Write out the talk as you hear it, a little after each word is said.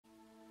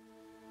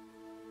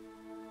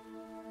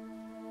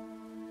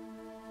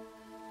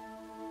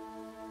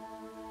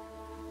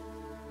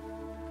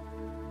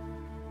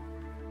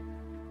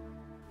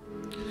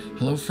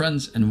Hello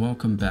friends, and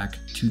welcome back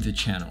to the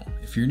channel.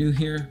 If you're new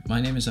here,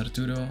 my name is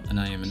Arturo and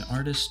I am an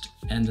artist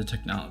and a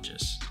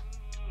technologist.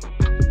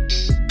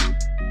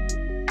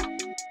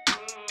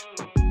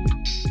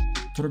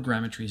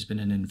 Photogrammetry has been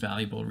an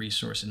invaluable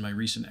resource in my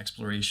recent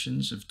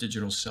explorations of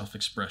digital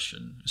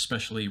self-expression,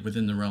 especially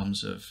within the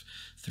realms of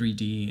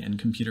 3D and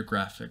computer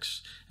graphics,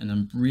 and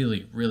I'm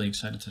really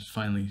excited to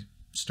finally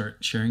start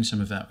sharing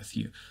some of that with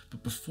you.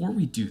 But before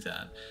we do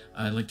that,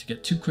 I'd like to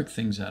get two quick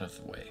things out of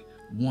the way.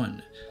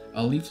 One,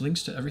 I'll leave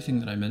links to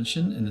everything that I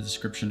mentioned in the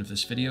description of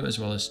this video, as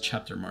well as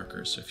chapter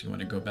markers. So if you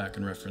want to go back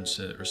and reference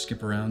it or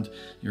skip around,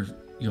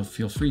 you'll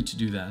feel free to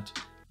do that.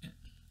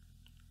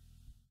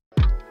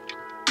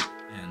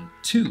 And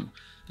two,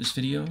 this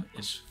video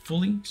is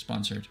fully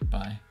sponsored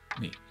by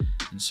me.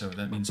 And so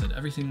that means that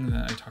everything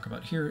that I talk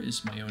about here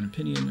is my own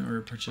opinion or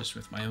purchased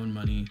with my own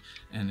money,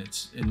 and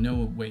it's in no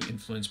way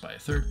influenced by a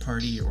third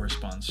party or a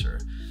sponsor.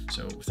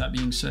 So with that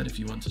being said, if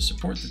you want to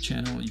support the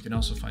channel, you can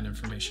also find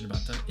information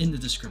about that in the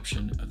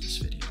description of this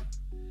video.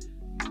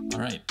 All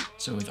right,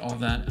 so with all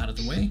that out of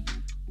the way,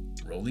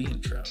 roll the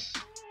intro.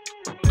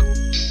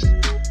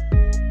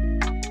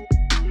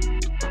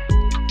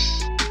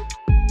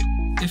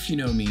 If you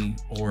know me,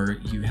 or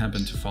you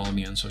happen to follow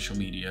me on social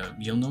media,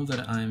 you'll know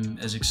that I'm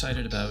as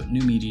excited about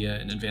new media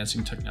and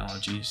advancing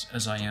technologies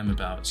as I am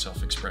about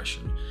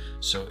self-expression.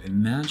 So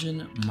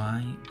imagine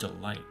my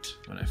delight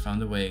when I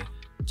found a way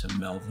to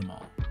meld them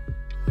all.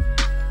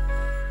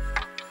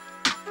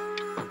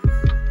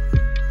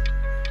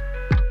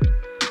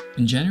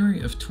 In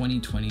January of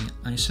 2020,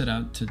 I set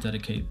out to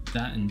dedicate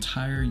that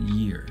entire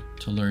year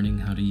to learning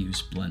how to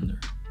use Blender.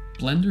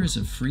 Blender is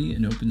a free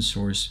and open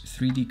source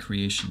 3D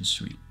creation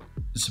suite.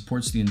 It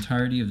supports the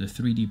entirety of the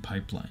 3D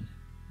pipeline,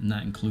 and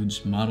that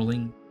includes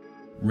modeling,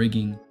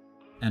 rigging,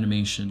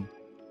 animation,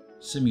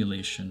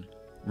 simulation,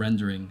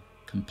 rendering,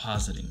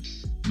 compositing,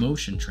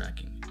 motion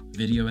tracking,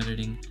 video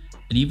editing,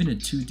 and even a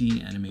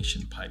 2D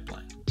animation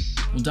pipeline.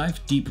 We'll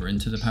dive deeper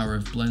into the power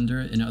of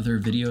Blender in other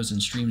videos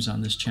and streams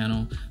on this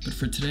channel, but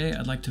for today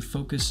I'd like to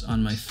focus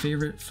on my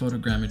favorite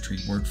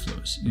photogrammetry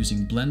workflows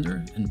using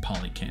Blender and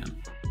Polycam.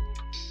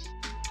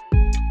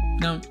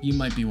 Now, you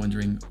might be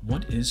wondering,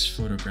 what is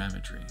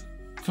photogrammetry?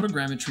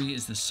 Photogrammetry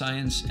is the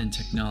science and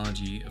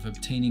technology of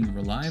obtaining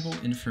reliable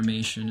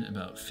information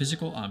about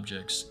physical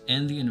objects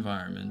and the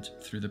environment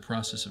through the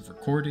process of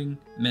recording,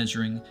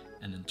 measuring,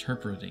 and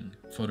interpreting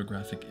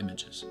photographic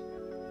images.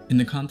 In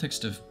the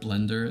context of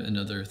Blender and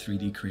other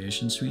 3D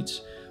creation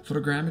suites,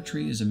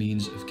 photogrammetry is a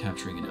means of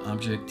capturing an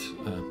object,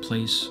 a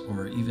place,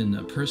 or even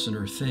a person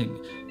or thing,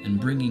 and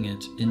bringing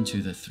it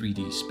into the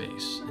 3D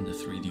space, in the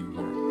 3D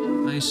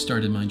world. I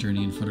started my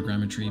journey in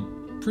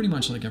photogrammetry pretty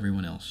much like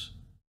everyone else.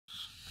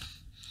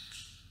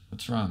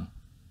 What's wrong?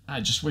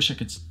 I just wish I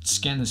could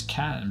scan this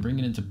cat and bring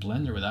it into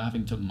Blender without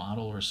having to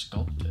model or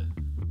sculpt it.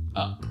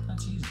 Oh,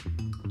 that's easy.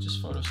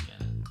 Just photo scan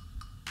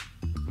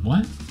it.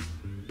 What?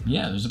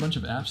 Yeah, there's a bunch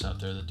of apps out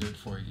there that do it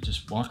for you. You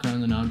just walk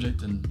around an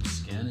object and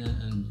scan it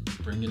and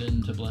bring it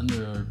into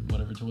Blender or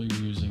whatever tool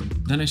you're using.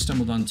 Then I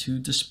stumbled onto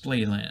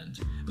Display.land.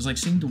 It was like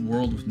seeing the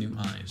world with new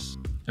eyes.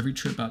 Every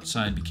trip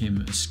outside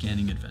became a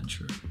scanning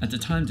adventure. At the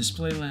time,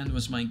 Display.land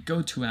was my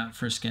go-to app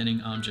for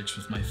scanning objects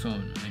with my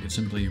phone. I could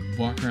simply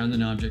walk around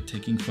an object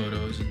taking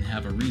photos and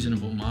have a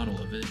reasonable model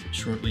of it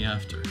shortly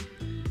after.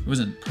 It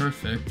wasn't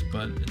perfect,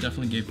 but it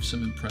definitely gave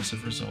some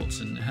impressive results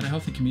and had a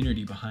healthy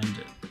community behind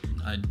it.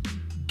 I'd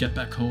get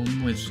back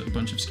home with a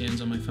bunch of scans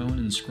on my phone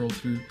and scroll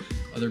through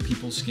other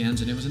people's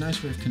scans, and it was a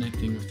nice way of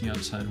connecting with the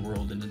outside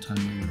world in a time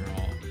when we were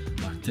all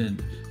locked in.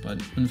 But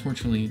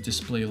unfortunately,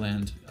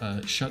 Display.land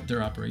shut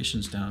their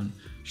operations down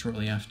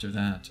shortly after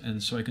that,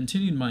 and so I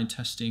continued my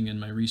testing and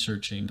my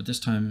researching, but this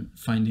time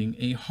finding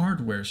a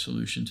hardware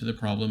solution to the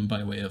problem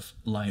by way of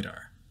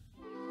LIDAR.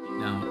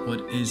 Now,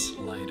 what is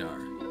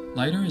LIDAR?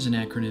 LIDAR is an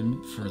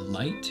acronym for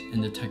Light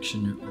and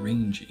Detection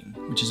Ranging,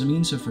 which is a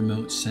means of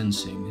remote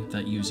sensing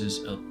that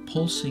uses a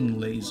pulsing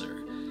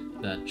laser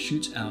that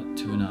shoots out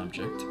to an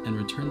object and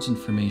returns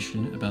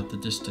information about the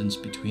distance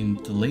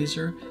between the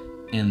laser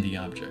and the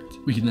object.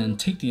 We can then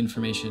take the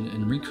information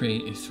and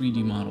recreate a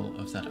 3D model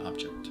of that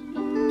object.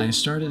 I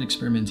started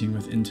experimenting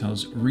with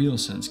Intel's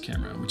RealSense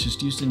camera, which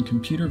is used in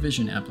computer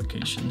vision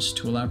applications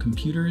to allow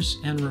computers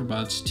and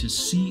robots to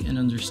see and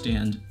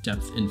understand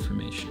depth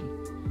information.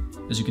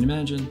 As you can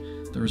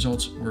imagine, the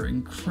results were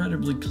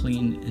incredibly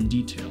clean and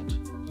detailed.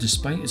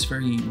 Despite its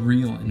very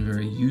real and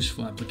very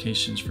useful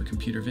applications for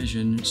computer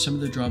vision, some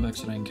of the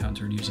drawbacks that I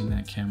encountered using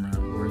that camera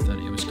were that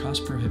it was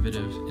cost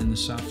prohibitive and the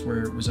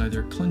software was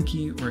either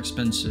clunky or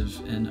expensive,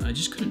 and I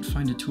just couldn't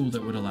find a tool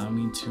that would allow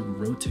me to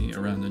rotate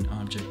around an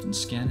object and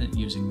scan it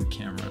using the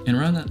camera. And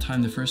around that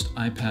time, the first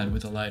iPad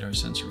with a LiDAR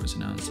sensor was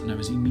announced, and I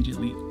was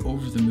immediately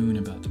over the moon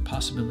about the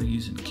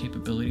possibilities and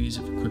capabilities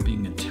of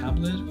equipping a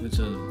tablet with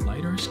a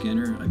LiDAR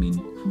scanner. I mean,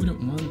 who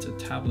wouldn't want a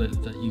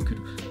tablet that you could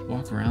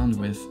walk around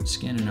with,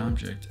 scan an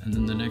object, and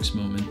then the next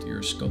moment you're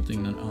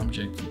sculpting that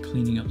object and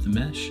cleaning up the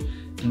mesh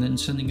and then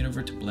sending it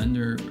over to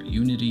Blender or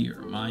Unity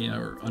or Maya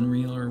or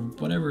Unreal or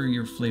whatever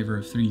your flavor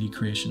of 3D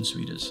creation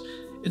suite is.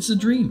 It's a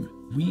dream.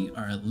 We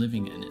are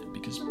living in it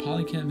because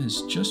Polycam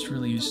has just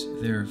released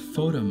their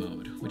photo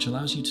mode, which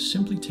allows you to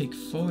simply take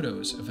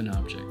photos of an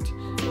object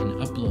and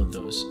upload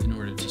those in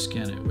order to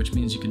scan it, which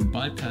means you can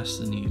bypass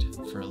the need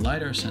for a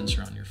LIDAR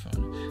sensor on your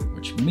phone,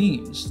 which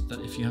means that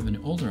if you have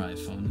an older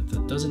iPhone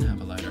that doesn't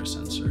have a LIDAR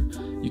sensor,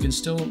 you can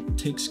still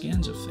take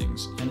scans of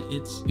things, and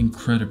it's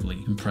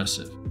incredibly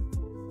impressive.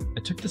 I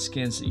took the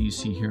scans that you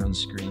see here on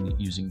screen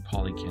using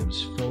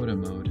Polycam's photo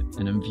mode,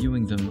 and I'm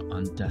viewing them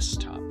on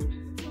desktop.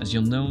 As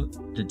you'll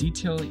note, the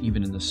detail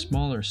even in the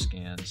smaller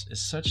scans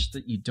is such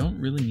that you don't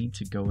really need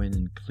to go in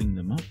and clean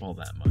them up all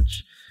that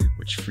much,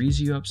 which frees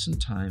you up some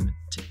time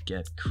to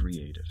get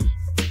creative.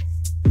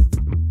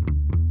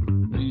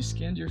 Now you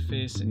scanned your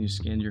face and you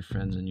scanned your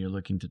friends and you're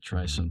looking to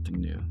try something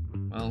new.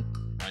 Well,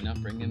 why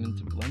not bring them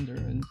into Blender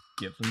and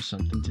give them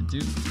something to do?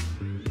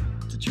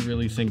 Did you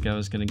really think I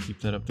was going to keep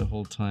that up the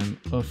whole time?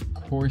 Of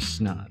course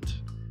not.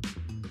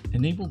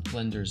 Enable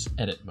Blender's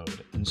edit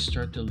mode and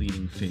start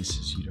deleting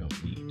faces you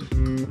don't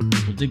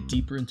need. We'll dig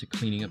deeper into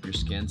cleaning up your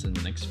scans in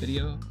the next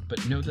video,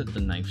 but know that the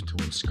knife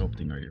tool and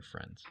sculpting are your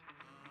friends.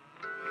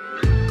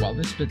 While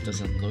this bit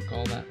doesn't look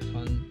all that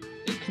fun,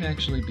 it can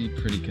actually be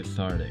pretty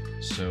cathartic,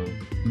 so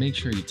make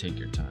sure you take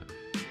your time.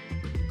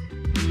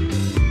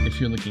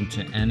 If you're looking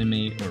to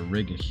animate or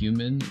rig a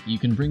human, you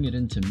can bring it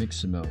into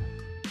Mixamo.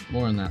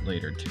 More on that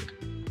later too.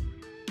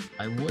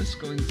 I was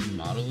going to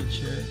model a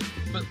chair,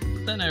 but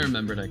then I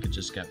remembered I could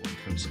just get one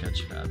from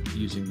Sketchfab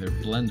using their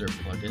Blender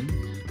plugin.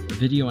 A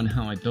video on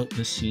how I built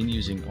this scene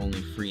using only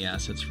free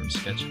assets from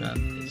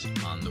Sketchfab is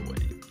on the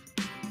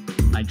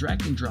way. I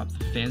dragged and dropped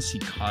the fancy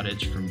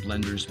cottage from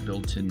Blender's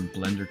built-in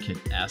Blender Kit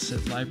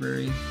asset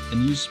library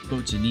and used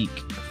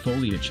Botanique, a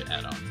foliage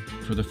add-on,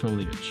 for the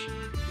foliage.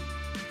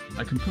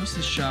 I composed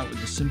this shot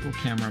with a simple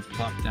camera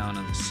plopped down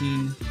on the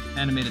scene,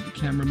 animated the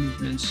camera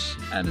movements,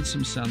 added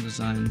some sound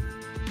design.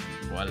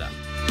 Voila.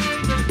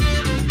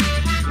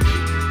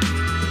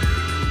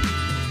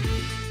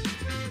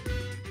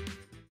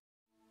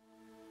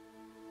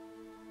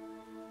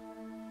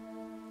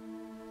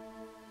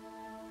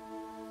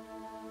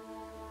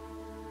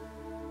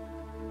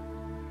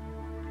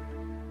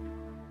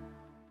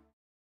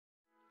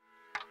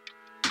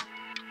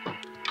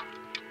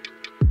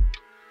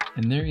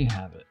 And there you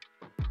have it.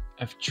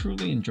 I've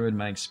truly enjoyed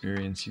my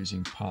experience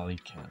using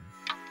Polycam.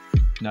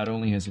 Not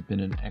only has it been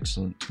an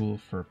excellent tool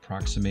for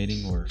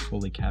approximating or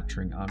fully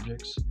capturing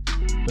objects,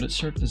 but it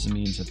served as a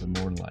means of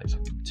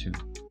immortalizing them too.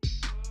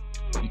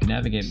 You can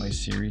navigate my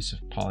series of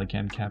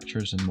Polycam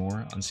captures and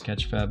more on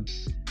Sketchfab,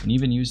 and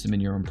even use them in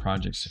your own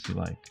projects if you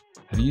like.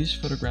 Have you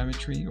used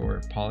Photogrammetry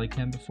or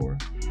Polycam before?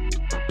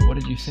 What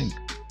did you think?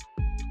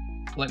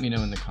 Let me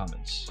know in the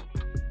comments.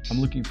 I'm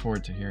looking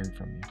forward to hearing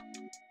from you.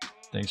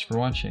 Thanks for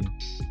watching.